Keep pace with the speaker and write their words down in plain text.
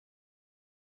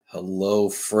Hello,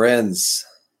 friends.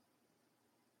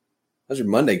 How's your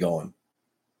Monday going?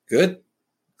 Good?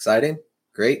 Exciting?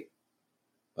 Great?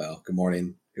 Well, good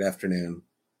morning, good afternoon,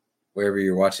 wherever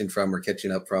you're watching from or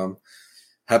catching up from.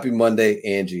 Happy Monday,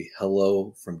 Angie.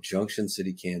 Hello from Junction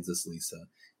City, Kansas, Lisa.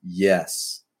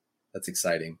 Yes, that's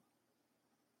exciting.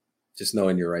 Just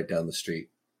knowing you're right down the street.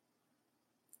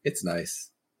 It's nice.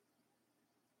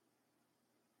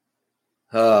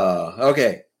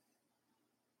 Okay.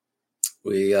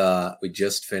 We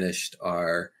just finished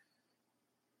our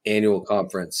annual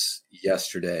conference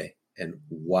yesterday, and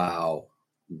wow,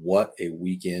 what a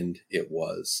weekend it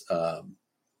was.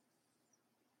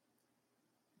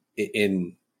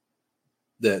 In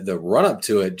the run up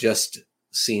to it just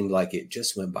seemed like it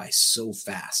just went by so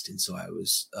fast, and so I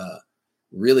was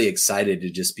really excited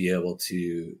to just be able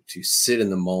to sit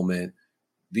in the moment,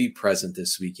 be present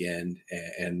this weekend,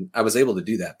 and I was able to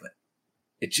do that. But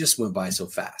it just went by so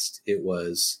fast. It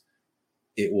was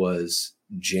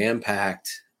jam packed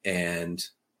and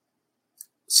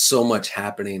so much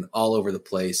happening all over the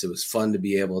place. It was fun to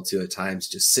be able to at times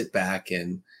just sit back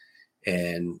and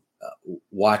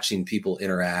watching people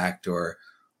interact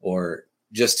or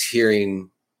just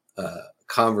hearing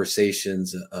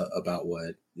conversations about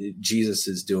what Jesus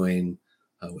is doing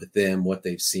with them, what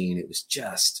they've seen. It was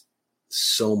just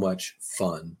so much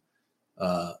fun.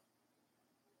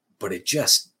 But it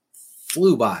just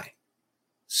flew by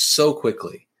so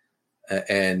quickly.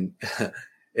 And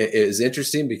it is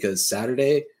interesting because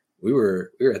Saturday we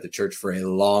were at the church for a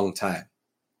long time,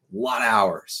 a lot of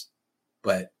hours,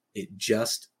 but it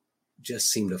just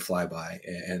seemed to fly by.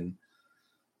 And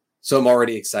so I'm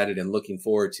already excited and looking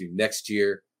forward to next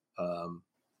year.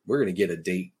 We're going to get a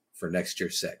date for next year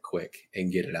set quick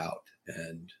and get it out,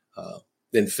 and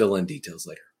then fill in details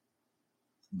later.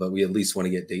 But we at least want to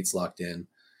get dates locked in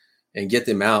and get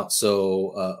them out,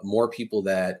 so more people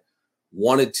that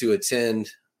wanted to attend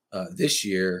this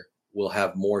year will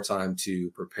have more time to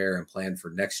prepare and plan for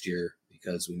next year,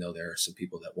 because we know there are some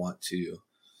people that want to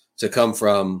come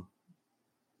from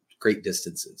great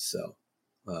distances. So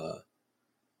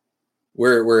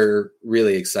we're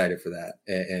really excited for that,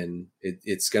 and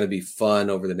it's going to be fun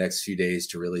over the next few days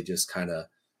to really just kind of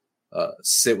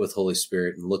sit with Holy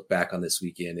Spirit and look back on this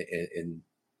weekend and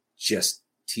just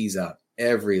tease out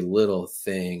every little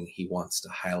thing he wants to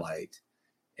highlight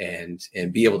and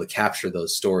be able to capture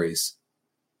those stories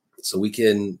so we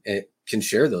can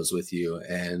share those with you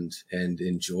and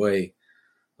enjoy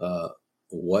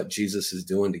what Jesus is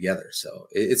doing together. So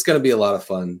it's going to be a lot of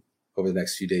fun over the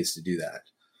next few days to do that.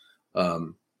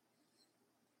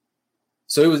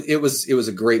 So it was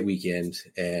a great weekend,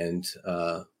 and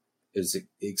it was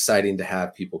exciting to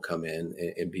have people come in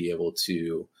and be able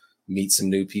to meet some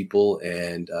new people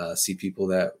and see people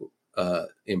that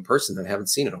in person that I haven't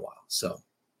seen in a while. So,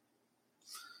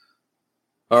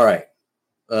 all right.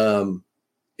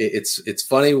 It's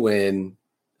funny when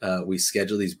we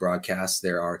schedule these broadcasts.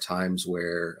 There are times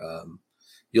where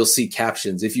you'll see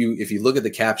captions. If you look at the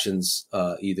captions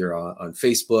either on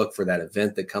Facebook for that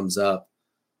event that comes up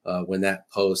when that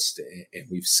post, and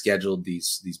we've scheduled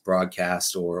these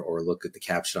broadcasts, or look at the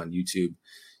caption on YouTube,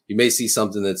 you may see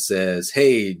something that says,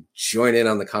 "Hey, join in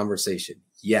on the conversation."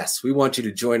 Yes, we want you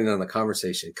to join in on the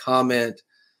conversation. Comment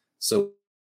so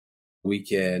we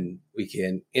can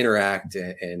interact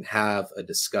and have a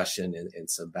discussion and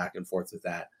some back and forth with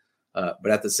that. But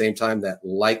at the same time, that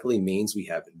likely means we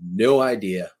have no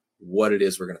idea what it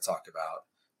is we're going to talk about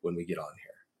when we get on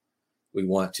here. We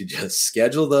want to just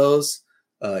schedule those.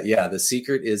 The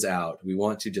secret is out. We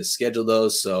want to just schedule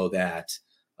those so that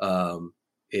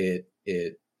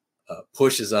it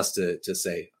pushes us to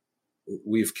say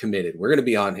we've committed. We're going to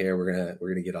be on here. We're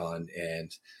going to get on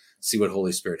and see what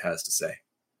Holy Spirit has to say.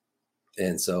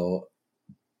 And so,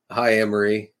 hi,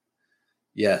 Anne-Marie.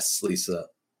 Yes, Lisa,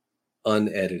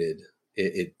 unedited.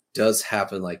 It does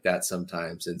happen like that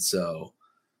sometimes. And so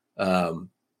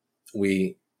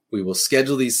we will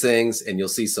schedule these things, and you'll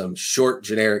see some short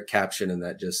generic caption, and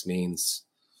that just means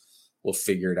we'll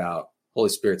figure it out. Holy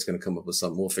Spirit's going to come up with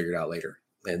something. We'll figure it out later.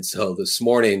 And so this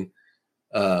morning,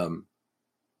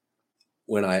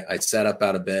 when I sat up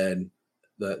out of bed,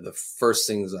 the first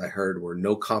things I heard were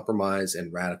no compromise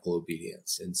and radical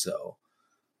obedience. And so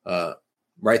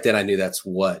right then I knew that's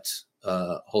what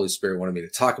Holy Spirit wanted me to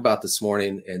talk about this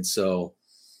morning. And so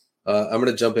I'm going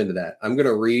to jump into that. I'm going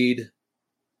to read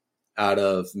out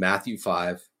of Matthew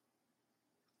 5,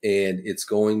 and it's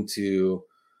going to,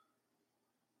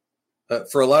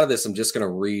 for a lot of this, I'm just going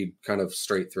to read kind of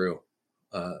straight through,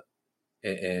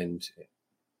 and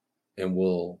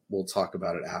we'll talk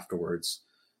about it afterwards.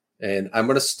 And I'm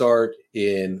going to start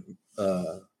in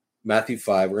Matthew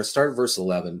 5. We're going to start at verse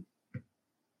 11,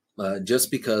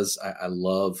 just because I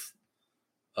love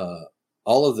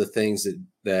all of the things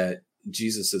that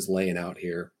Jesus is laying out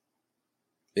here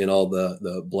in all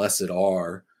the blessed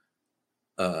are.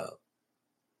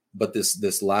 But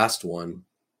this last one,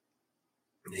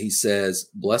 he says,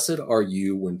 "Blessed are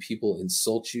you when people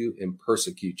insult you and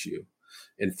persecute you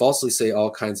and falsely say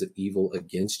all kinds of evil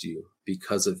against you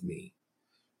because of me.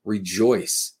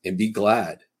 Rejoice and be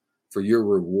glad, for your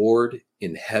reward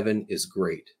in heaven is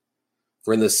great.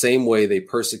 For in the same way they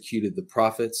persecuted the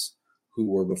prophets who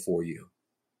were before you."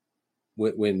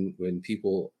 When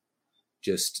people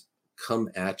just come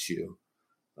at you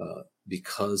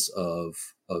because of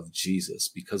Jesus,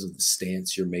 because of the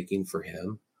stance you're making for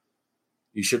him,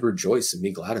 you should rejoice and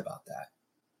be glad about that.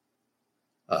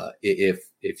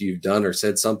 If you've done or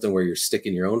said something where you're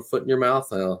sticking your own foot in your mouth,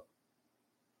 well,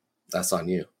 that's on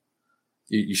you.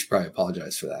 You should probably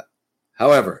apologize for that.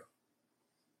 However,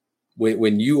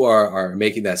 when you are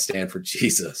making that stand for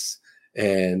Jesus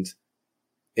and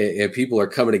people are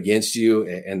coming against you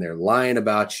and they're lying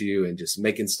about you and just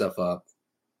making stuff up,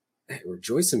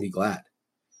 rejoice and be glad.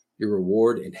 Your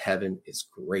reward in heaven is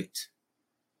great.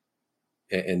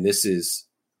 And this is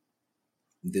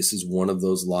one of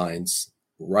those lines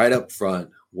right up front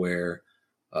where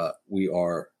we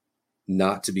are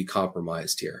not to be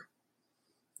compromised here.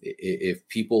 If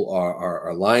people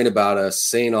are lying about us,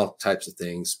 saying all types of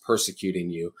things, persecuting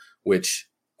you, which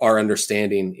our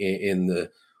understanding in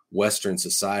the Western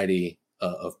society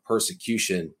of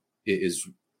persecution is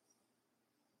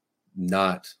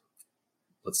not,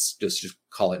 let's just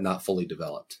call it not fully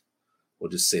developed. We'll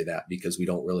just say that because we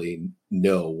don't really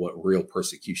know what real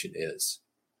persecution is.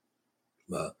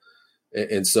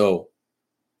 And so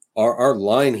our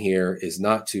line here is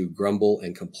not to grumble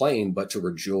and complain, but to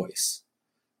rejoice,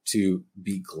 to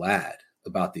be glad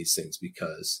about these things,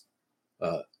 because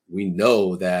we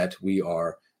know that we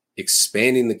are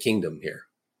expanding the kingdom here.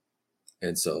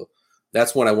 And so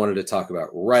that's what I wanted to talk about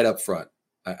right up front.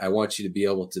 I want you to be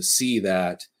able to see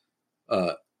that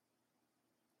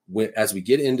as we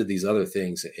get into these other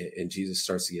things and Jesus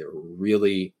starts to get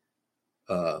really,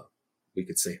 we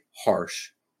could say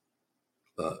harsh,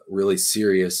 really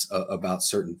serious about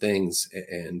certain things.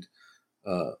 And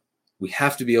we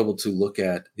have to be able to look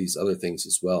at these other things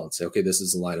as well and say, okay, this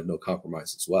is a line of no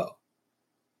compromise as well.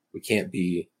 We can't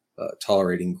be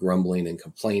tolerating grumbling and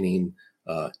complaining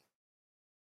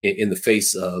in the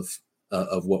face of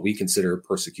what we consider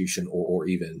persecution or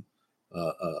even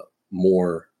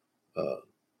more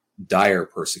dire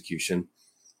persecution.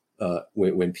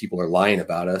 When people are lying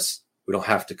about us, we don't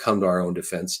have to come to our own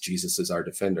defense. Jesus is our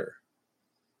defender.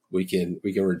 We can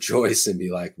rejoice and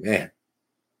be like, man,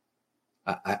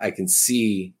 I can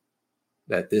see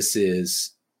that this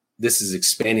is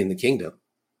expanding the kingdom.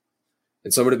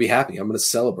 And so I'm going to be happy. I'm going to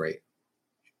celebrate.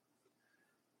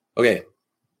 Okay.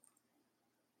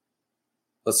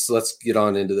 Let's get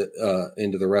on into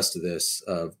the rest of this.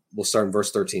 We'll start in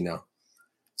verse 13 now.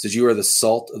 It says, "You are the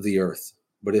salt of the earth,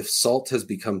 but if salt has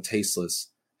become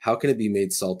tasteless, how can it be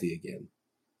made salty again?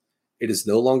 It is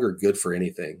no longer good for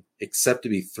anything except to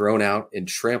be thrown out and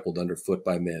trampled underfoot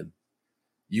by men.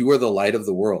 You are the light of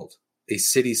the world. A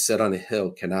city set on a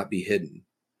hill cannot be hidden.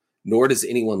 Nor does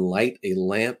anyone light a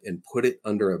lamp and put it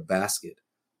under a basket,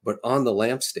 but on the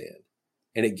lampstand,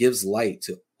 and it gives light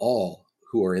to all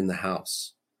who are in the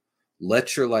house.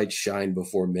 Let your light shine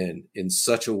before men in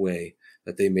such a way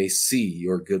that they may see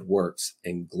your good works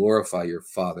and glorify your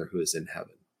Father who is in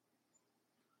heaven.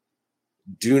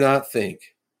 Do not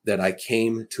think that I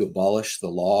came to abolish the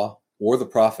law or the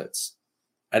prophets.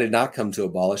 I did not come to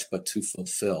abolish, but to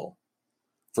fulfill.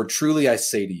 For truly I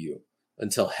say to you,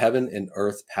 until heaven and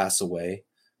earth pass away,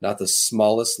 not the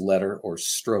smallest letter or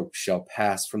stroke shall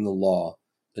pass from the law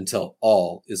until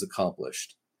all is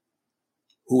accomplished.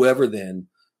 Whoever then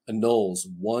annuls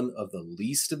one of the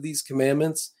least of these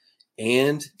commandments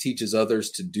and teaches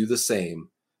others to do the same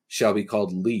shall be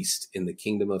called least in the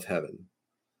kingdom of heaven.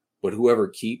 But whoever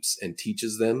keeps and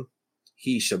teaches them,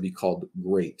 he shall be called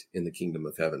great in the kingdom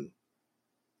of heaven.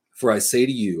 For I say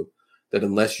to you that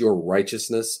unless your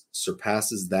righteousness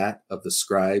surpasses that of the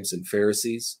scribes and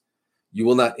Pharisees, you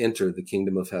will not enter the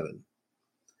kingdom of heaven.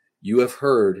 You have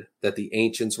heard that the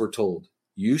ancients were told,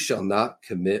 you shall not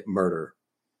commit murder,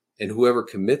 and whoever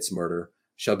commits murder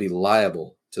shall be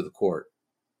liable to the court.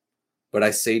 But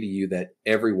I say to you that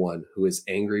everyone who is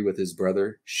angry with his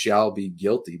brother shall be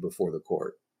guilty before the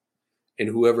court. And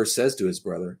whoever says to his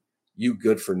brother, you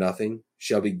good for nothing,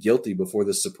 shall be guilty before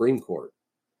the Supreme Court.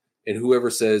 And whoever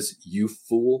says, you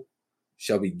fool,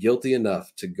 shall be guilty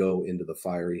enough to go into the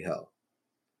fiery hell.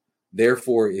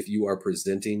 Therefore, if you are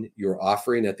presenting your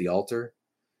offering at the altar,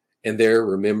 and there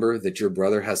remember that your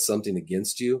brother has something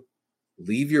against you,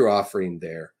 leave your offering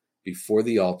there before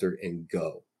the altar and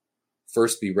go.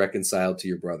 First be reconciled to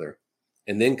your brother,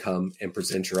 and then come and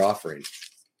present your offering.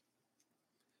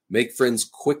 Make friends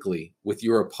quickly with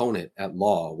your opponent at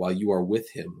law while you are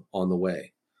with him on the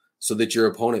way, so that your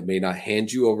opponent may not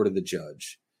hand you over to the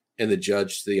judge, and the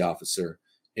judge to the officer,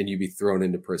 and you be thrown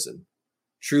into prison.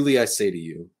 Truly I say to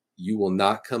you, you will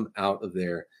not come out of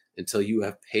there until you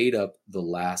have paid up the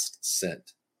last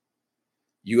cent.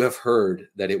 You have heard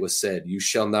that it was said, you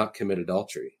shall not commit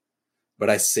adultery. But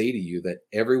I say to you that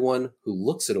everyone who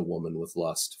looks at a woman with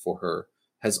lust for her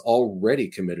has already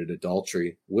committed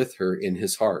adultery with her in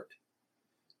his heart.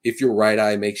 If your right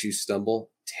eye makes you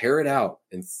stumble, tear it out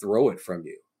and throw it from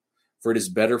you. For it is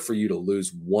better for you to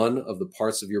lose one of the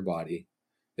parts of your body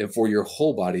than for your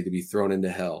whole body to be thrown into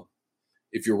hell.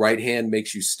 If your right hand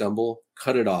makes you stumble,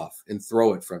 cut it off and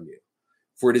throw it from you.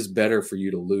 For it is better for you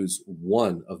to lose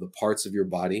one of the parts of your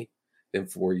body than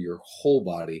for your whole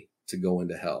body to go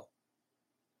into hell.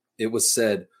 It was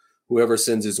said, whoever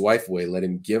sends his wife away, let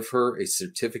him give her a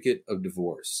certificate of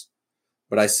divorce.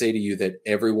 But I say to you that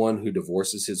everyone who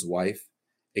divorces his wife,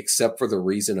 except for the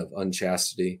reason of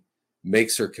unchastity,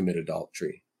 makes her commit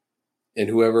adultery. And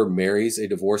whoever marries a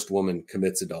divorced woman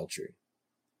commits adultery.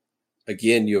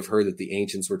 Again, you have heard that the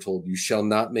ancients were told, you shall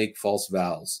not make false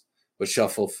vows, but shall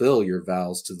fulfill your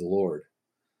vows to the Lord.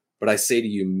 But I say to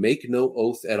you, make no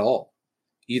oath at all,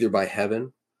 either by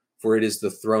heaven, for it is the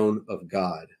throne of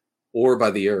God, or by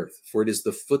the earth, for it is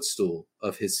the footstool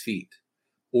of his feet,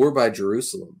 or by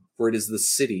Jerusalem, for it is the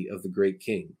city of the great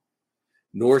king.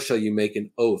 Nor shall you make an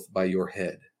oath by your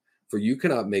head, for you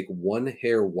cannot make one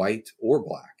hair white or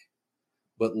black.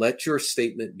 But let your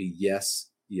statement be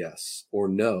yes, yes, or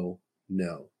no,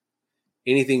 no.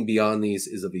 Anything beyond these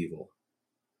is of evil.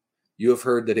 You have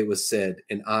heard that it was said,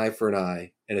 an eye for an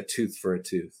eye and a tooth for a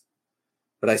tooth.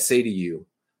 But I say to you,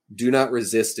 do not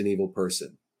resist an evil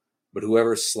person, but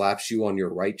whoever slaps you on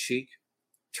your right cheek,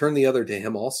 turn the other to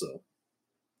him also.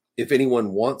 If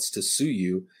anyone wants to sue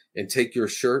you and take your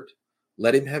shirt,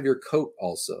 let him have your coat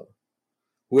also.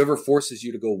 Whoever forces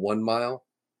you to go 1 mile,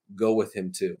 go with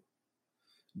him 2.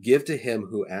 Give to him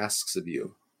who asks of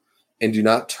you, and do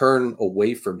not turn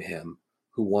away from him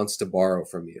who wants to borrow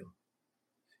from you.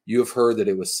 You have heard that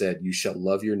it was said, you shall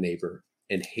love your neighbor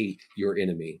and hate your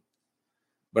enemy.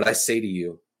 But I say to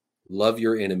you, love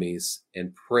your enemies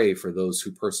and pray for those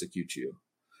who persecute you,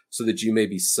 so that you may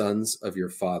be sons of your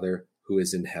Father who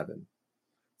is in heaven.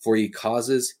 For he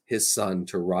causes his sun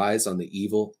to rise on the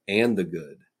evil and the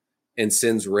good, and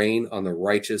sends rain on the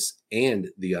righteous and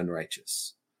the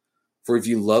unrighteous. For if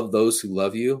you love those who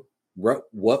love you, what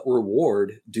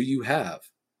reward do you have?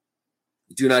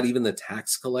 Do not even the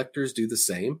tax collectors do the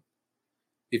same?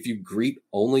 If you greet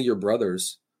only your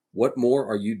brothers, what more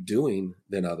are you doing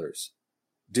than others?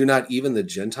 Do not even the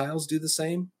Gentiles do the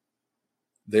same?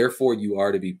 Therefore you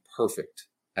are to be perfect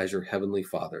as your heavenly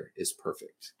Father is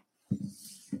perfect.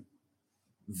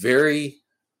 Very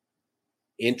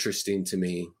interesting to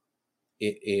me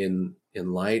in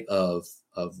light of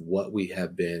what we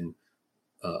have been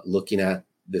looking at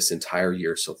this entire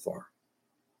year so far,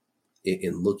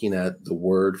 in looking at the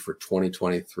word for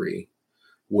 2023,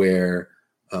 where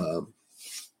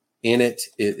in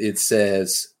it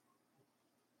says,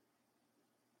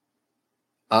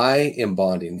 I am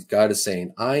bonding. God is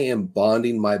saying, I am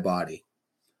bonding my body.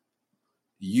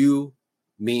 You,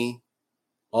 me,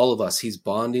 all of us, he's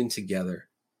bonding together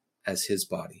as his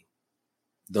body.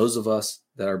 Those of us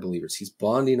that are believers, he's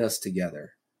bonding us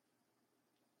together.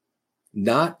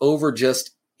 Not over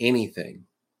just anything,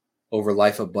 over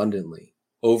life abundantly,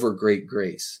 over great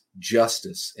grace,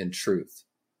 justice, and truth.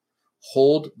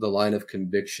 Hold the line of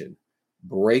conviction,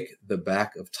 break the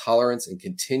back of tolerance, and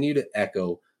continue to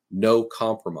echo no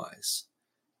compromise.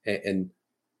 And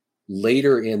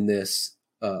later in this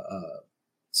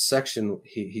section,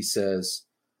 he says,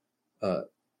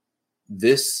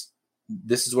 this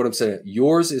is what I'm saying.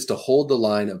 Yours is to hold the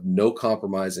line of no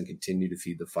compromise and continue to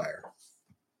feed the fire.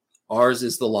 Ours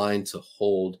is the line to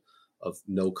hold of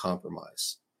no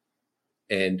compromise.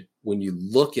 And when you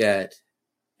look at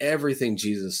everything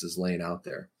Jesus is laying out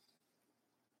there,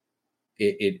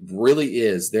 it really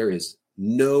is, there is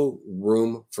no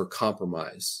room for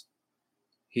compromise.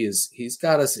 He's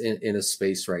got us in a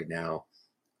space right now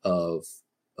of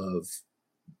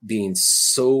being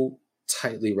so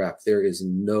tightly wrapped. There is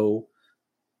no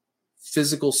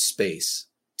physical space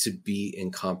to be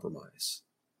in compromise.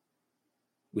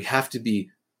 We have to be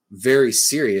very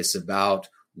serious about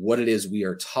what it is we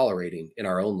are tolerating in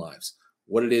our own lives,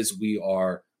 what it is we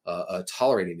are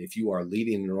tolerating. If you are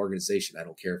leading an organization, I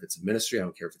don't care if it's a ministry, I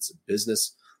don't care if it's a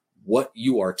business, what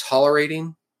you are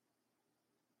tolerating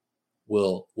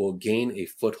will gain a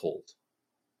foothold.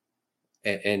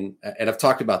 And I've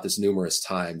talked about this numerous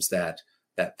times, that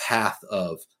path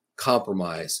of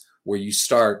compromise where you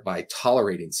start by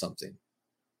tolerating something.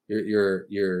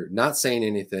 You're not saying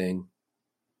anything,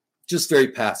 just very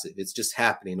passive. It's just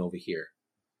happening over here,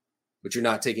 but you're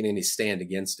not taking any stand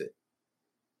against it.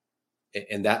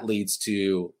 And that leads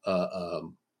to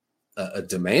a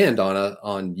demand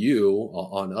on you,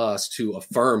 on us, to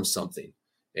affirm something.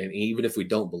 And even if we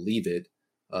don't believe it,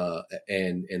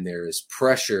 and there is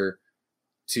pressure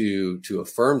to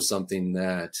affirm something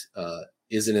that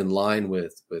isn't in line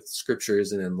with Scripture,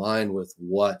 isn't in line with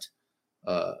what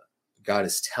God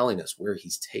is telling us, where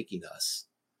He's taking us.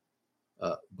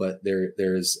 But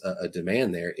there's a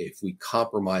demand there. If we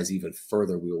compromise even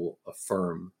further, we will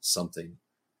affirm something.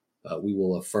 We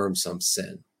will affirm some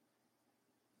sin,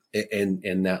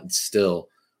 and that still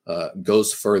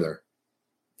goes further.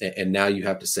 And now you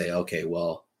have to say, okay,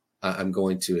 well, I'm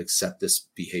going to accept this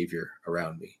behavior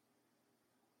around me.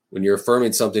 When you're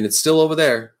affirming something, it's still over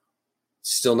there.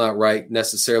 It's still not right,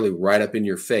 necessarily right up in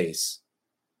your face.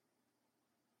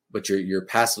 But you're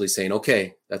passively saying,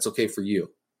 okay, that's okay for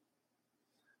you.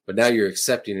 But now you're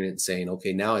accepting it and saying,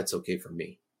 okay, now it's okay for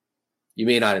me. You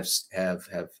may not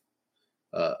have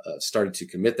started to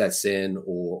commit that sin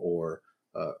or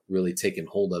really taken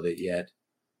hold of it yet.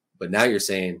 But now you're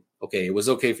saying, okay, it was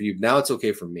okay for you. Now it's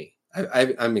okay for me.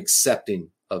 I'm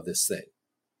accepting of this thing.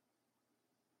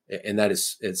 And that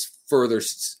is further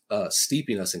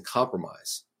steeping us in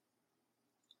compromise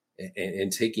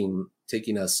and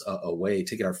taking us away,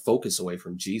 taking our focus away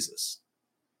from Jesus.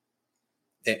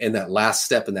 And that last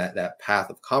step in that path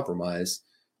of compromise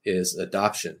is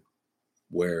adoption,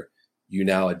 where you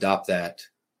now adopt that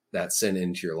sin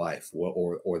into your life,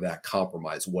 or that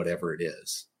compromise, whatever it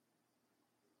is.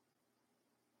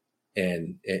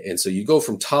 And so you go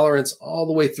from tolerance all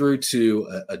the way through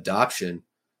to adoption,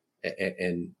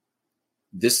 and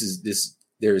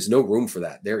there is no room for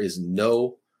that. There is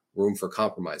no room for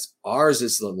compromise. Ours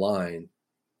is the line,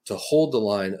 to hold the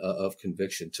line of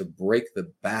conviction, to break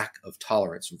the back of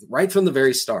tolerance right from the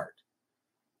very start.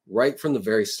 Right from the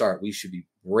very start, we should be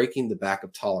breaking the back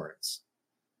of tolerance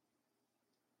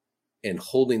and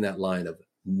holding that line of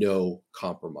no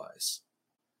compromise.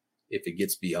 If it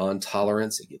gets beyond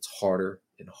tolerance, it gets harder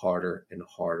and harder and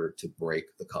harder to break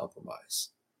the compromise.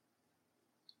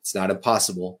 It's not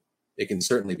impossible. It can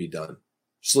certainly be done.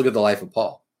 Just look at the life of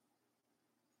Paul.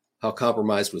 How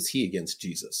compromised was he against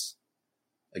Jesus,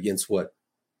 against what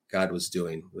God was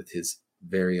doing with his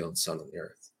very own Son on the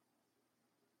earth?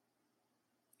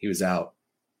 He was out,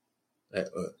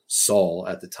 Saul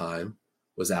at the time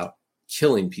was out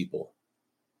killing people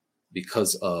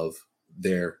because of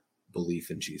their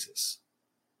belief in Jesus.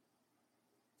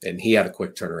 And he had a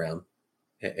quick turnaround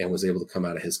and was able to come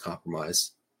out of his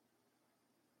compromise.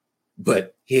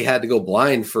 But he had to go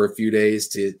blind for a few days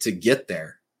to get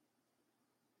there.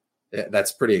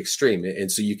 That's pretty extreme.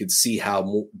 And so you can see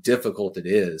how difficult it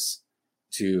is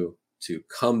to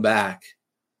come back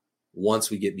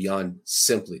once we get beyond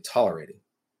simply tolerating,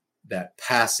 that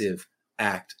passive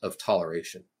act of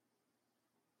toleration.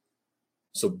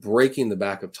 So breaking the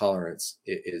back of tolerance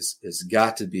is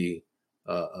got to be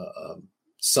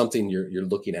something you're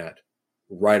looking at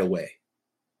right away.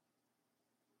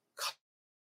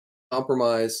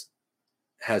 Compromise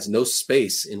has no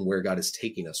space in where God is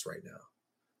taking us right now.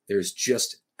 There's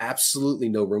just absolutely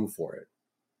no room for it.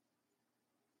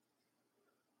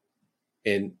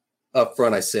 And up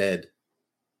front, I said,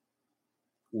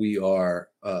 we are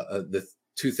the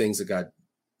two things that God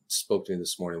spoke to me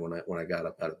this morning when I got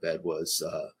up out of bed was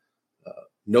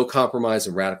no compromise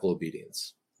and radical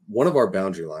obedience. One of our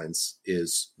boundary lines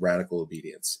is radical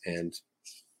obedience, and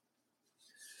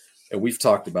we've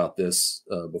talked about this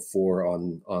before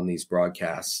on these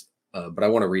broadcasts, but I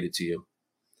want to read it to you.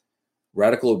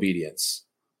 Radical obedience,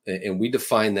 and we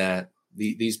define that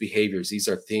these behaviors. These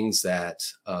are things that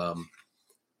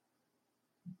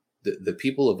the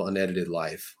people of unedited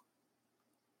life.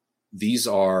 These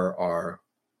are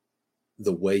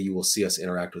the way you will see us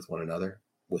interact with one another,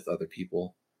 with other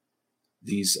people.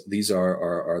 These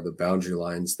are the boundary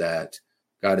lines that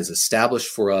God has established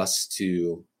for us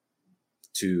to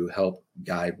help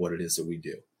guide what it is that we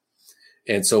do.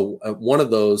 And so one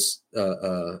of those,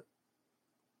 let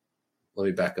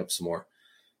me back up some more.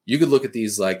 You could look at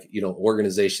these like,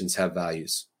 organizations have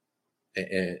values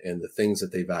and the things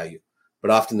that they value,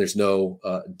 but often there's no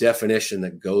definition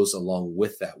that goes along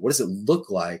with that. What does it look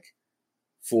like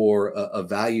for a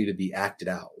value to be acted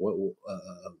out?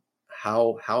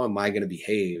 How am I going to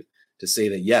behave to say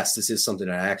that, yes, this is something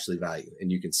I actually value?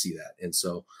 And you can see that. And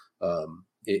so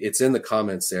it's in the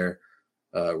comments there.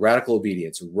 Radical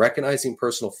obedience, recognizing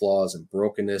personal flaws and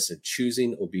brokenness and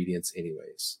choosing obedience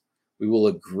anyways. We will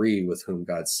agree with whom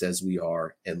God says we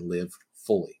are and live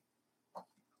fully.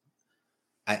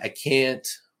 I can't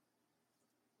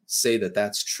say that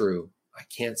that's true. I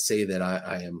can't say that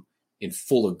I am in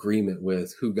full agreement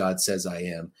with who God says I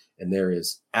am. And there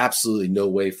is absolutely no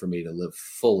way for me to live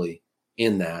fully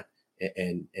in that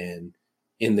and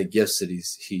in the gifts that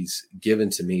he's given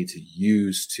to me to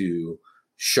use to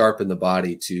sharpen the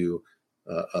body, to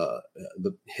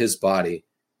his body,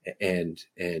 and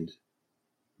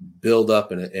build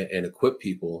up and equip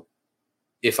people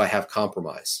if I have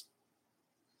compromise.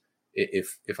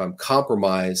 If I'm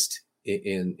compromised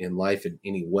in life in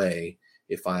any way,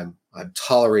 if I'm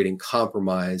tolerating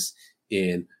compromise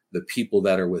in the people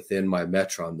that are within my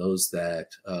metron, those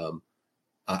that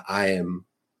I am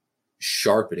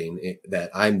sharpening, that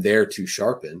I'm there to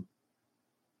sharpen,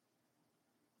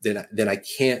 then I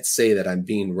can't say that I'm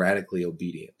being radically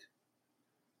obedient.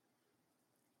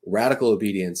 Radical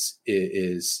obedience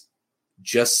is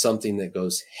just something that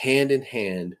goes hand in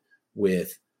hand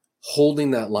with holding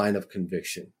that line of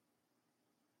conviction,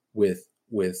 with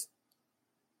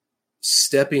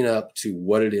stepping up to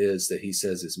what it is that he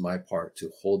says is my part, to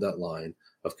hold that line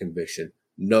of conviction.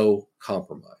 No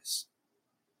compromise.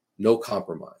 No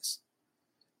compromise.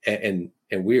 And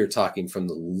we are talking from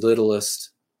the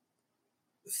littlest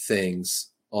things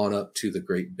on up to the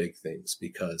great big things,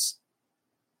 because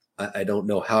I don't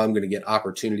know how I'm going to get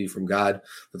opportunity from God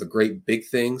for the great big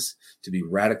things, to be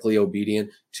radically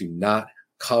obedient, to not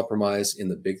compromise in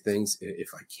the big things,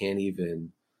 if I can't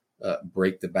even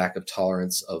break the back of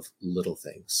tolerance of little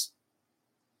things,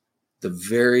 the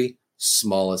very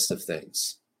smallest of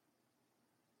things.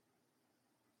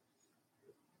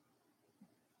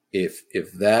 If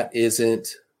that isn't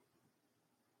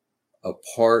a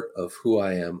part of who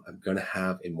I am, I'm going to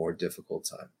have a more difficult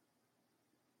time.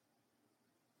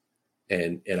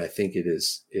 And I think it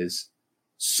is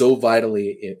so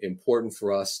vitally important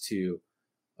for us to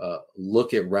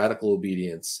look at radical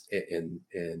obedience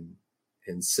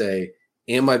and say,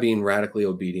 am I being radically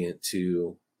obedient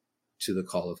to the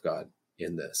call of God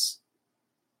in this?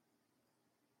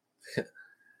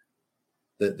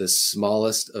 The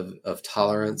smallest of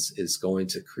tolerance is going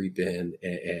to creep in,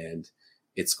 and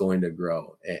it's going to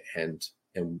grow.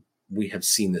 And we have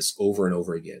seen this over and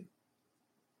over again.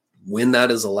 When that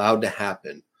is allowed to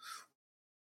happen,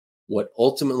 what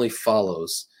ultimately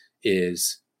follows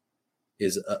is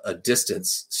a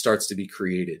distance starts to be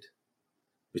created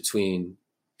between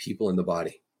people in the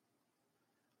body.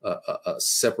 A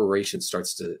separation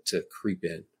starts to creep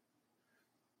in.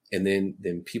 And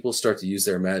then people start to use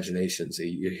their imaginations.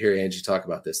 You hear Angie talk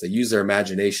about this. They use their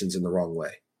imaginations in the wrong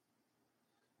way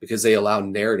because they allow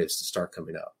narratives to start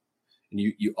coming up. And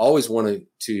you always want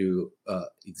to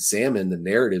examine the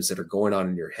narratives that are going on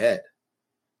in your head.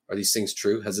 Are these things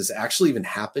true? Has this actually even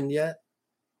happened yet?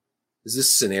 Is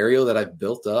this scenario that I've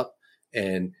built up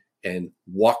and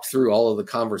walked through all of the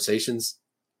conversations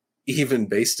even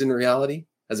based in reality?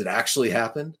 Has it actually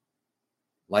happened?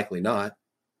 Likely not.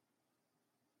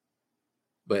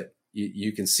 But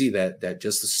you can see that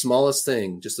just the smallest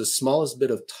thing, just the smallest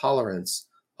bit of tolerance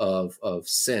of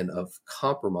sin, of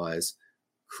compromise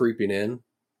creeping in,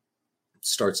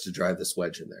 starts to drive this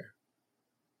wedge in there.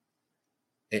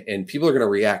 And people are going to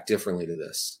react differently to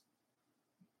this.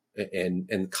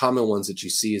 And common ones that you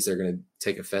see is they're going to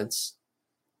take offense,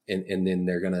 and then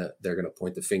they're going to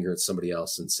point the finger at somebody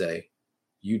else and say,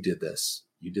 you did this,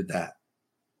 you did that.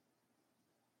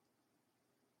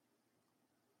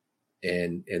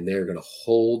 And they're going to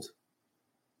hold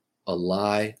a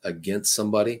lie against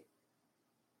somebody,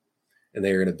 and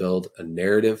they're going to build a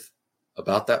narrative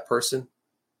about that person.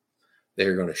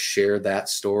 They're going to share that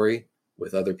story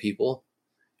with other people,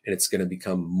 and it's going to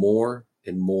become more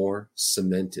and more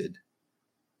cemented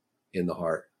in the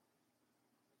heart.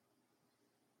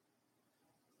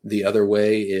 The other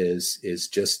way is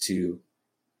just to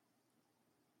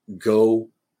go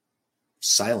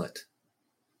silent,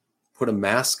 put a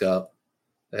mask up,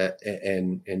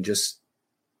 and just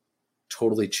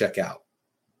totally check out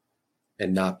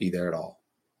and not be there at all.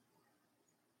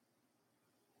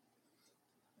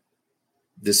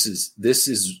 This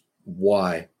is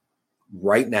why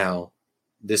right now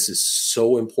this is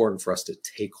so important for us to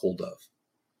take hold of,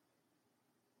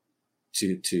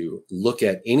 to look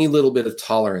at any little bit of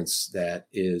tolerance that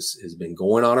has been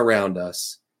going on around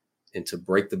us, and to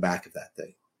break the back of that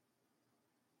thing.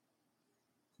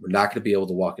 We're not going to be able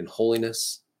to walk in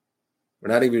holiness. We're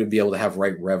not even going to be able to have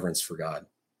right reverence for God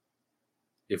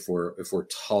if we're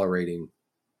tolerating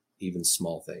even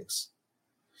small things.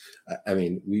 I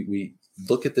mean, we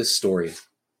look at this story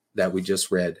that we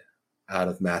just read out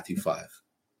of Matthew 5.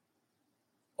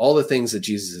 All the things that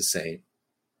Jesus is saying.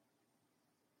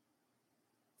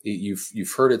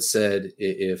 You've heard it said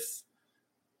if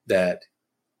that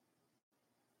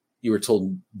you were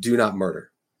told, do not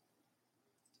murder.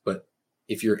 But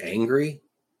if you're angry,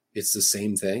 it's the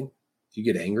same thing. If you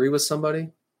get angry with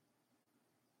somebody,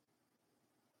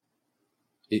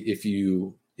 if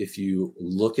you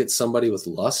look at somebody with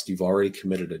lust, you've already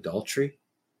committed adultery.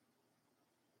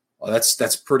 Well,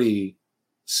 that's pretty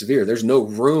severe. There's no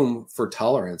room for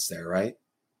tolerance there, right?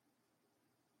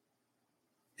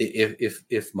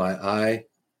 If my eye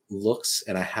looks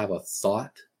and I have a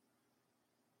thought,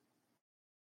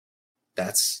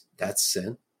 that's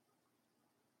sin.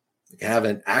 I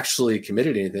haven't actually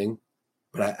committed anything,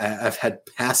 but I've had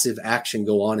passive action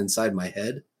go on inside my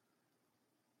head.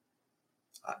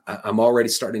 I'm already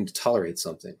starting to tolerate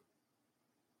something.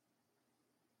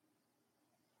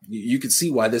 You can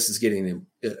see why this is getting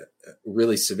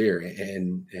really severe.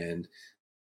 And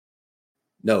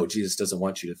no, Jesus doesn't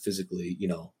want you to physically,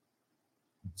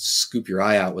 scoop your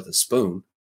eye out with a spoon.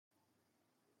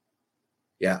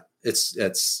 Yeah,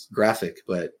 it's graphic,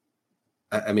 but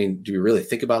I mean, do we really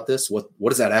think about this? What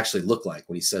does that actually look like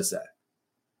when he says that?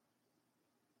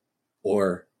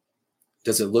 Or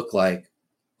does it look like,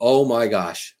 oh my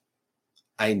gosh,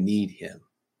 I need him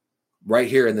right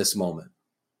here in this moment.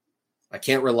 I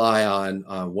can't rely on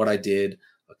what I did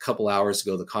a couple hours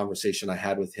ago, the conversation I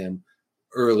had with him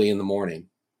early in the morning.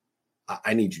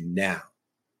 I need you now.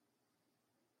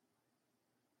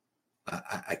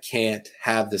 I can't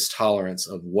have this tolerance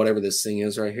of whatever this thing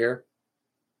is right here.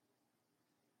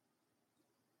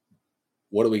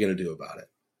 What are we going to do about it?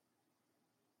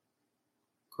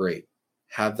 Great.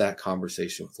 Have that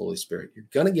conversation with the Holy Spirit. You're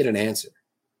going to get an answer.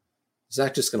 It's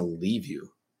not just going to leave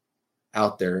you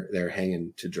out there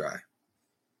hanging to dry.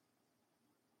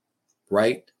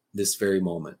 Right this very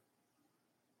moment.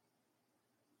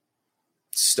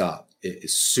 Stop.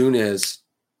 As soon as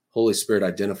Holy Spirit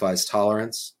identifies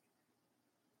tolerance,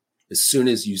 as soon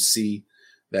as you see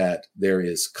that there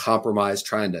is compromise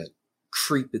trying to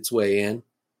creep its way in,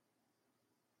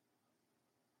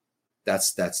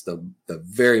 that's the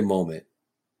very moment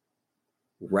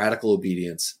radical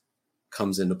obedience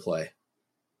comes into play.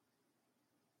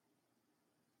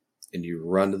 And you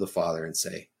run to the Father and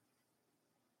say,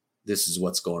 this is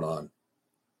what's going on.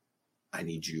 I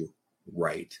need you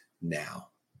right now.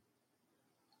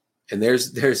 And there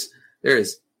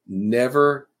is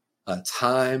never a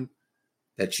time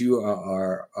that you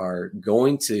are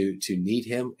going to need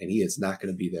him and he is not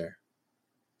going to be there.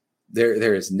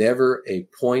 There is never a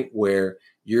point where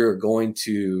you're going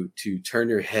to turn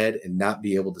your head and not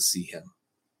be able to see him.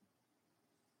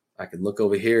 I can look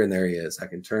over here and there he is. I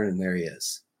can turn and there he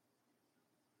is.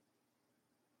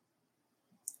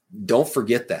 Don't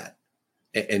forget that.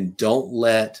 And don't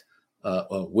let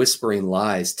whispering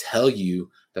lies tell you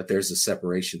that there's a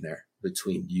separation there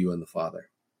between you and the Father.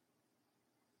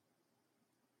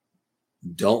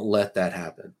 Don't let that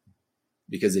happen,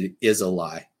 because it is a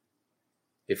lie.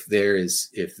 If there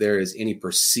is any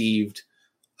perceived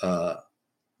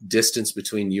distance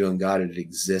between you and God, it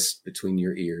exists between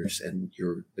your ears and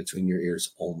between your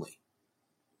ears only.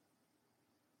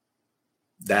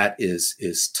 That is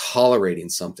tolerating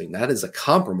something. That is a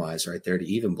compromise right there to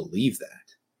even believe that.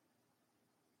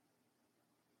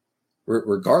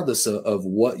 Regardless of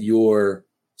what your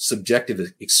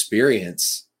subjective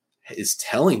experience is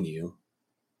telling you,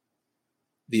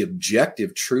 the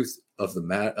objective truth of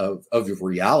of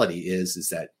reality is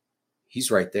that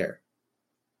he's right there.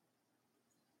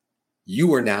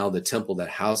 You are now the temple that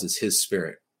houses his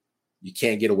spirit. You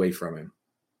can't get away from him.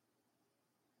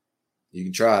 You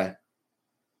can try.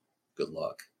 Good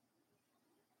luck.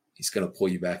 He's going to pull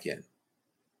you back in.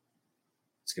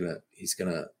 He's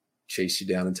going to chase you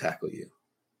down and tackle you.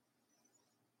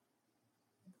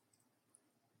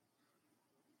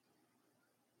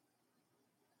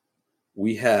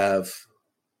 We have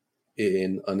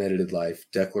in Unedited Life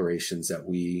declarations that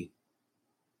we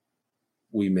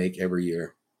make every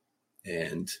year,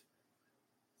 and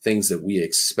things that we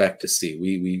expect to see.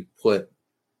 We put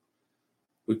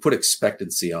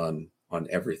expectancy on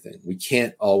everything. We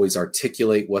can't always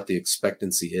articulate what the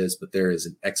expectancy is, but there is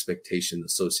an expectation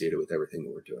associated with everything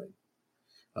that we're doing.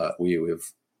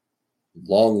 We've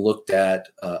long looked at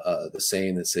the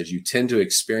saying that says, you tend to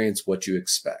experience what you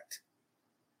expect.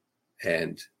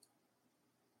 And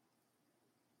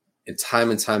time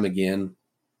again,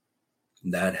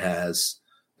 that has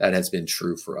been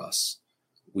true for us.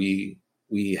 We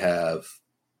have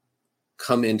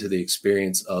come into the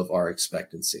experience of our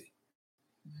expectancy.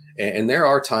 And there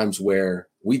are times where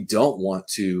we don't want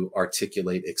to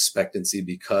articulate expectancy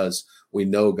because we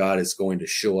know God is going to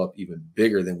show up even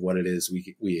bigger than what it is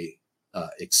we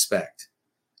expect.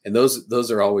 And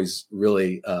those are always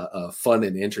really fun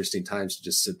and interesting times to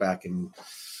just sit back and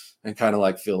kind of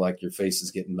like feel like your face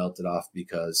is getting melted off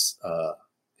because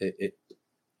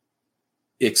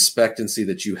expectancy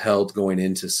that you held going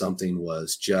into something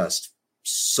was just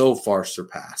so far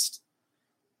surpassed.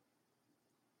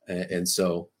 And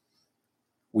so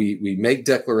we make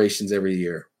declarations every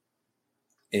year.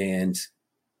 And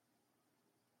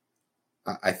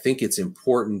I think it's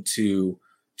important to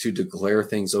declare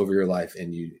things over your life,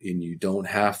 and you don't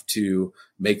have to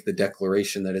make the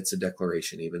declaration that it's a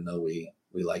declaration, even though we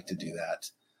like to do that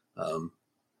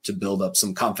to build up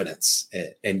some confidence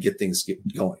and get things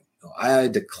going. I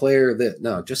declare that.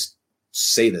 No, just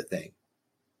say the thing.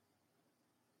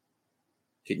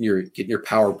 Get in your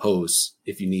power pose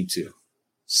if you need to.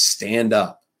 Stand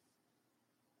up.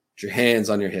 Put your hands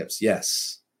on your hips.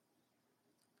 Yes.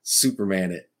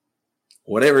 Superman it.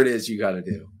 Whatever it is you got to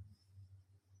do.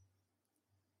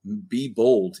 Be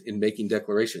bold in making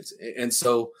declarations. And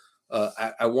so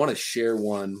I want to share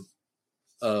one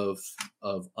of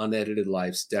Unedited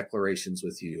Life's declarations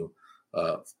with you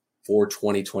for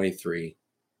 2023.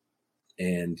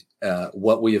 And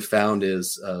what we have found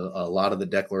is a lot of the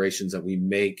declarations that we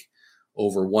make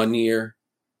over 1 year,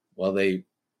 while they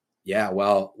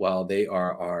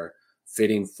are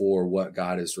fitting for what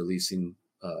God is releasing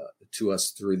to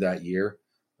us through that year,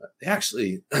 they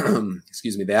actually,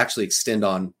 they actually extend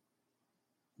on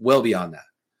well beyond that.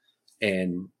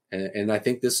 And I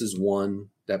think this is one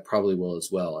that probably will as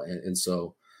well. And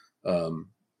so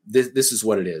this is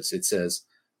what it is. It says,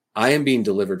 I am being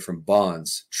delivered from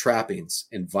bonds, trappings,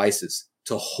 and vices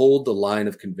to hold the line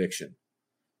of conviction.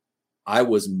 I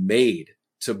was made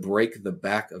to break the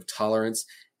back of tolerance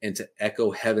and to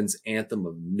echo heaven's anthem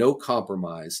of no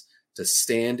compromise, to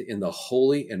stand in the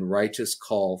holy and righteous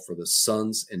call for the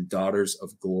sons and daughters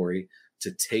of glory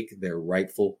to take their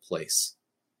rightful place.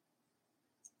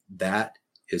 That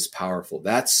is powerful.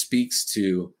 That speaks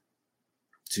to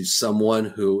someone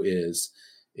who is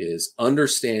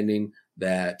understanding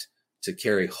that to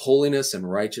carry holiness and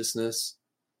righteousness,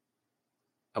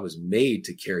 I was made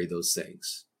to carry those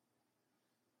things.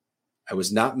 I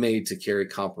was not made to carry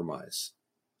compromise.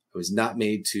 I was not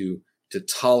made to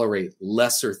tolerate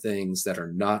lesser things that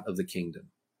are not of the kingdom.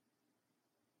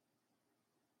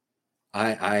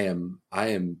 I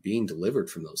am being delivered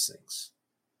from those things.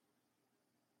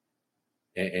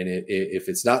 And if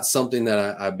it's not something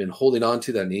that I've been holding on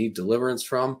to that I need deliverance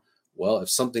from, well, if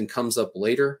something comes up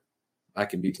later, I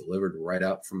can be delivered right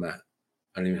out from that.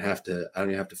 I don't even have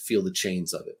to feel the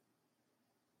chains of it.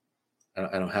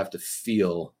 I don't have to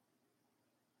feel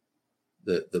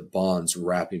the bonds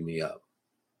wrapping me up.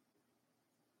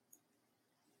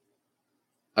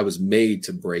 I was made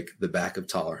to break the back of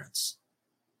tolerance.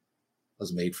 I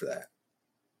was made for that.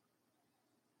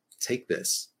 Take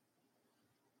this.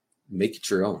 Make it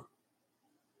your own.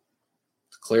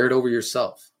 Declare it over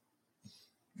yourself.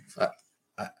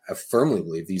 I firmly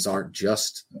believe these aren't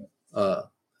just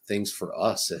things for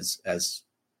us as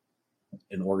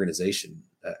an organization,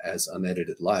 as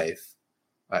Unedited Life.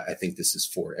 I think this is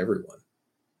for everyone.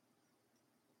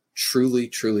 Truly,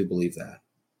 truly believe that.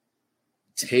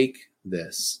 Take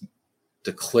this.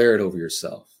 Declare it over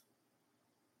yourself.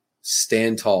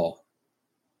 Stand tall.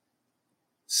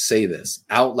 Say this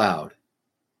out loud.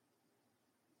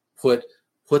 Put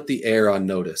the air on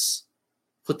notice.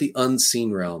 Put the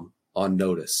unseen realm on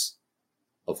notice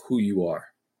of who you are.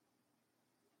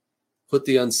 Put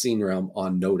the unseen realm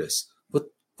on notice.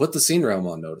 Put the seen realm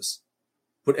on notice.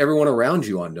 Put everyone around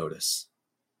you on notice.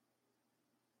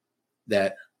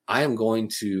 That I am going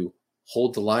to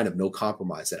hold the line of no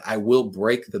compromise. That I will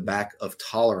break the back of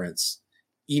tolerance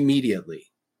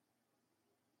immediately.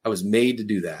 I was made to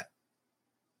do that.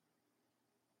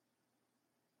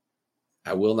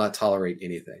 I will not tolerate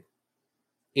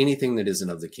anything that isn't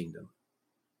of the kingdom.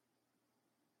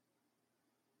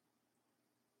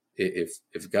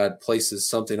 If God places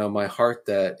something on my heart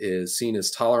that is seen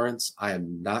as tolerance, I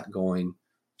am not going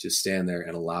to stand there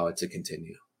and allow it to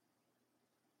continue.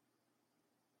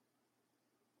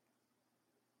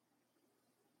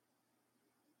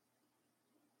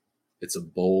 It's a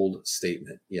bold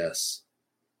statement, yes.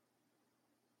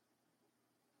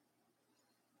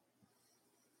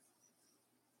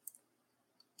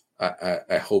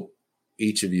 I hope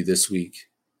each of you this week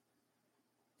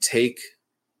take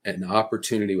an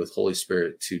opportunity with Holy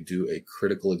Spirit to do a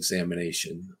critical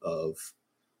examination of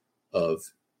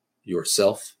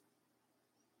yourself,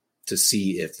 to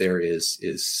see if there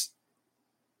is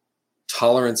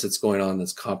tolerance that's going on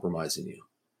that's compromising you.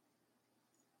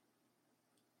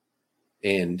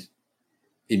 And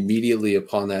immediately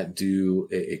upon that, do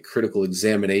a critical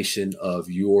examination of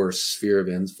your sphere of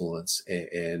influence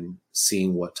and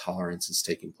seeing what tolerance is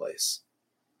taking place.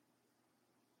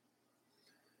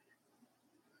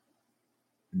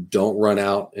 Don't run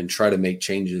out and try to make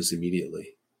changes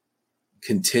immediately.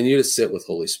 Continue to sit with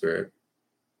Holy Spirit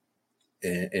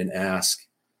and ask,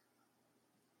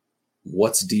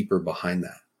 what's deeper behind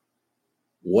that?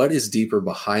 What is deeper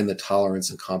behind the tolerance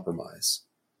and compromise?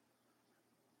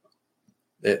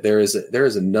 There is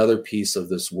another piece of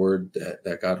this word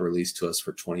that God released to us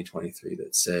for 2023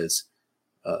 that says,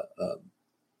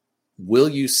 will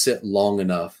you sit long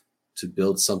enough to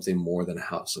build something more than a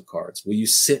house of cards? Will you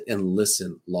sit and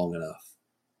listen long enough?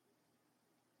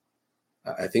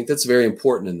 I think that's very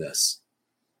important in this.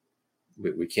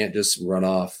 We can't just run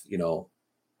off,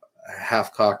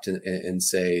 half-cocked and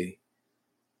say,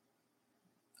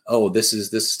 oh, this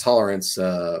is tolerance.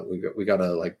 We got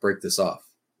to break this off.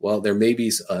 Well, there may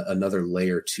be another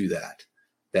layer to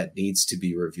that needs to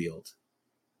be revealed.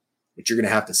 But you're going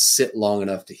to have to sit long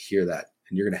enough to hear that.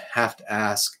 And you're going to have to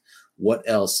ask, what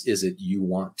else is it you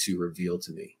want to reveal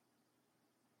to me?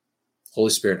 Holy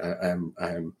Spirit,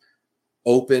 I'm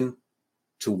open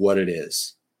to what it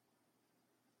is.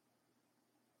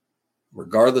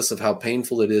 Regardless of how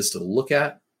painful it is to look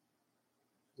at,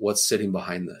 what's sitting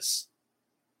behind this?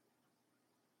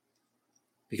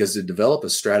 Because to develop a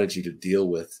strategy to deal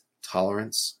with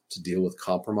tolerance, to deal with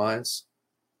compromise,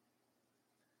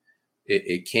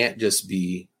 it can't just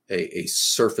be a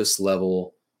surface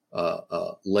level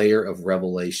layer of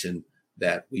revelation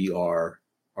that we are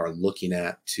looking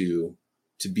at to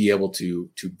be able to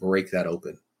break that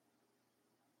open.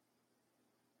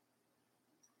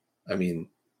 I mean,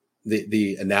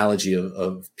 the analogy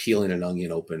of peeling an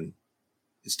onion open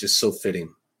is just so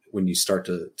fitting when you start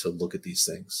to look at these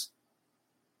things.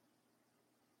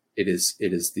 It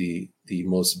is the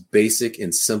most basic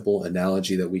and simple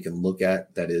analogy that we can look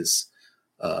at that is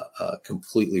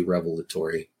completely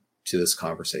revelatory to this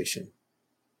conversation.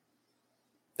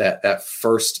 That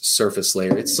first surface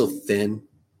layer, it's so thin,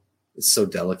 it's so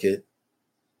delicate,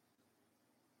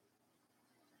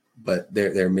 but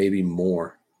there may be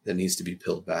more that needs to be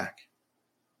peeled back.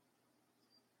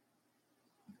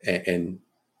 And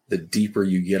the deeper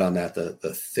you get on that,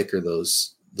 the thicker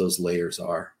those layers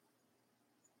are.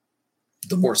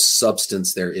 The more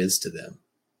substance there is to them.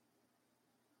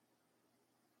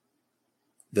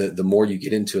 The more you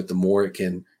get into it, the more it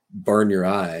can burn your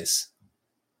eyes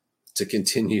to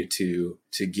continue to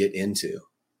get into.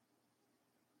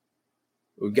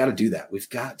 We've got to do that. We've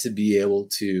got to be able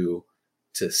to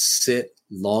sit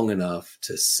long enough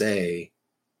to say,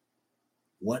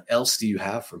 what else do you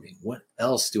have for me? What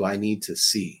else do I need to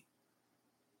see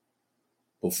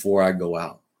before I go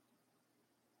out?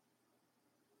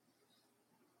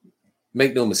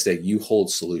 Make no mistake, you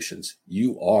hold solutions.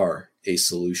 You are a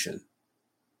solution.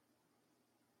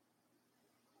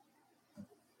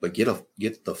 But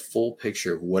get the full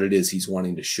picture of what it is he's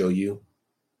wanting to show you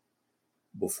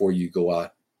before you go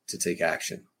out to take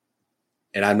action.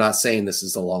 And I'm not saying this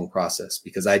is a long process,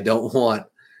 because I don't want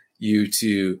you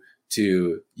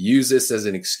to use this as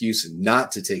an excuse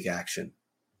not to take action.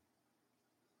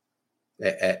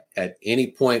 At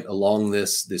any point along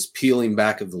this peeling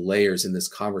back of the layers in this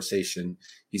conversation,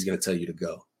 he's going to tell you to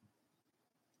go.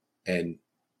 And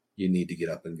you need to get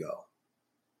up and go.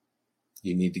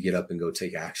 You need to get up and go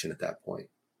take action at that point.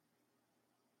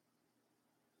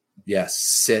 Yes,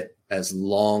 sit as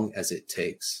long as it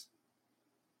takes.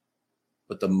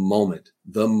 But the moment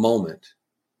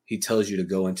he tells you to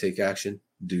go and take action,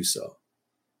 do so.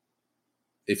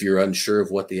 If you're unsure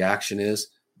of what the action is,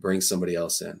 bring somebody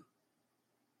else in.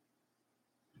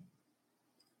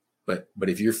 But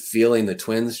if you're feeling the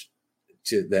twinge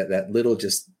to that little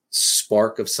just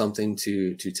spark of something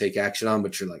to take action on,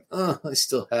 but you're like, I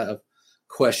still have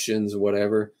questions or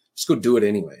whatever, just go do it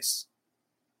anyways.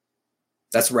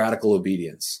 That's radical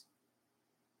obedience.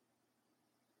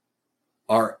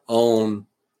 Our own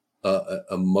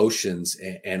emotions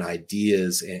and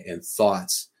ideas and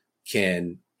thoughts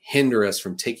can hinder us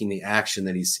from taking the action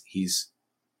that he's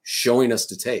showing us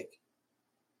to take.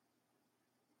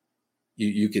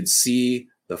 You could see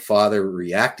the Father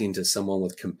reacting to someone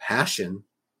with compassion,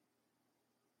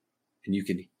 and you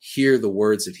can hear the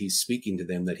words that he's speaking to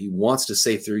them that he wants to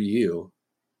say through you,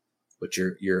 but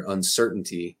your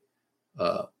uncertainty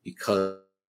because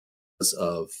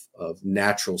of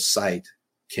natural sight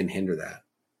can hinder that.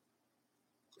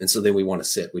 And so then we want to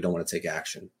sit. We don't want to take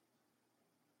action.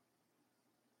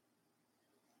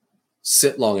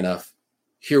 Sit long enough,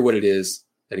 hear what it is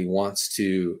that he wants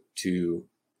to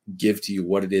give to you,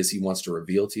 what it is he wants to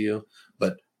reveal to you,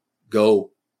 but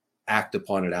go act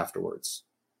upon it afterwards.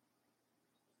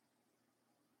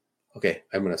 Okay,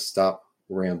 I'm going to stop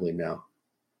rambling now.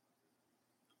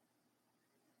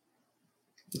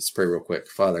 Let's pray real quick.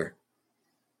 Father,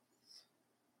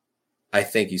 I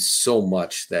thank you so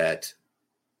much that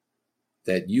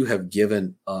you have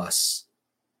given us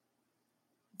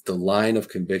the line of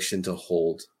conviction to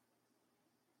hold,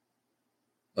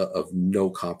 of no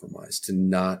compromise, to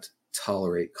not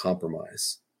tolerate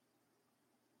compromise.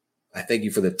 I thank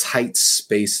you for the tight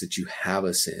space that you have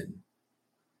us in,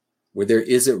 where there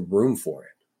isn't room for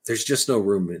it. There's just no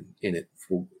room in it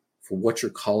for what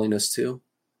you're calling us to.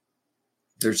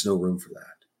 There's no room for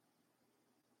that.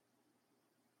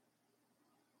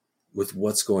 With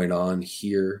what's going on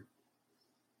here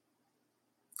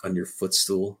on your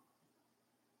footstool,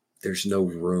 there's no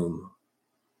room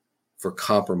for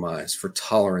compromise, for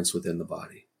tolerance within the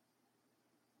body.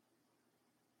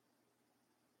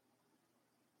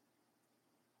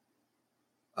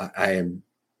 I am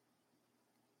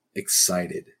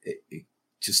excited,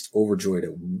 just overjoyed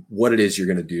at what it is you're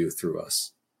going to do through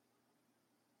us.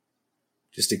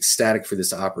 Just ecstatic for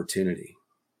this opportunity.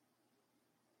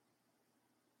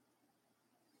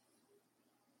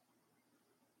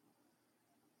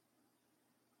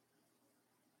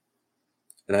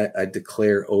 And I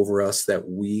declare over us that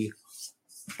we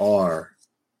are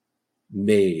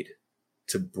made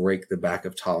to break the back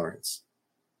of tolerance,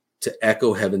 to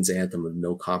echo heaven's anthem of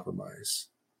no compromise,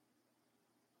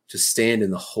 to stand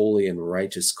in the holy and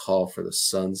righteous call for the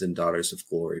sons and daughters of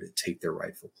glory to take their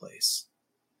rightful place.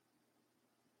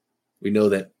 We know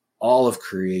that all of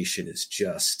creation is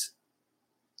just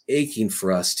aching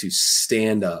for us to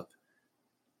stand up,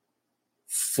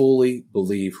 fully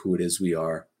believe who it is we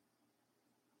are,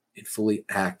 and fully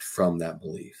act from that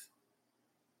belief.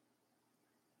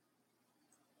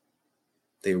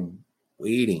 They're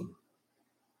waiting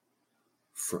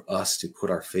for us to put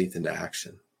our faith into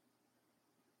action.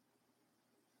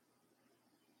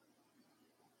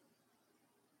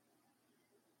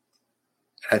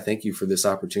 I thank you for this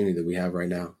opportunity that we have right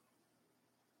now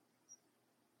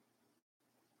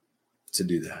to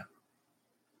do that.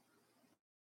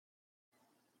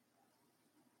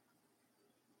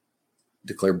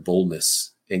 Declare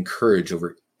boldness and courage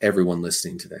over everyone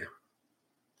listening today.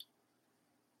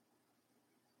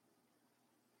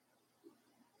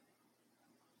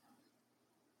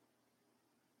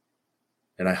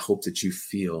 And I hope that each of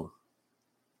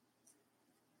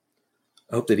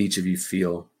you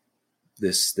feel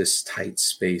this tight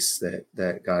space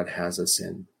that God has us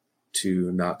in,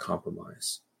 to not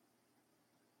compromise,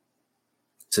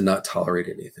 to not tolerate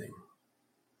anything.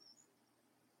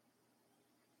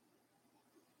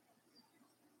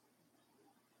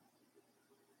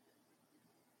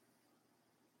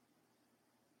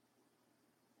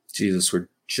 Jesus, we're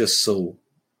just so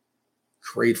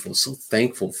grateful, so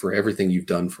thankful for everything you've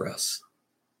done for us,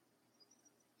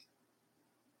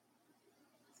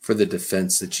 for the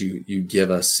defense that you give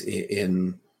us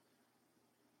in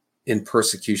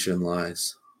persecution and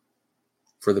lies,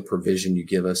 for the provision you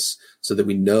give us so that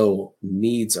we know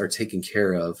needs are taken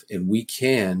care of, and we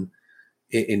can,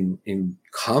 in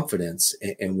confidence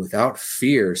and without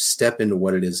fear, step into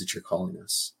what it is that you're calling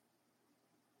us.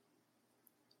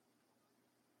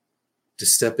 To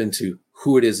step into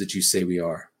who it is that you say we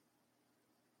are.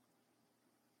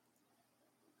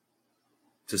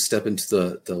 To step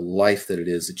into the life that it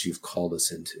is that you've called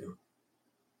us into.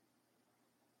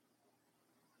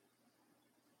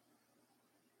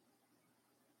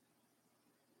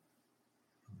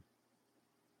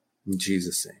 In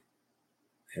Jesus' name,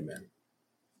 amen.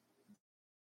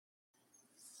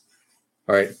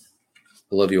 All right.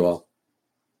 I love you all.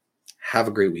 Have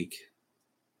a great week.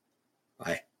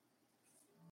 Bye.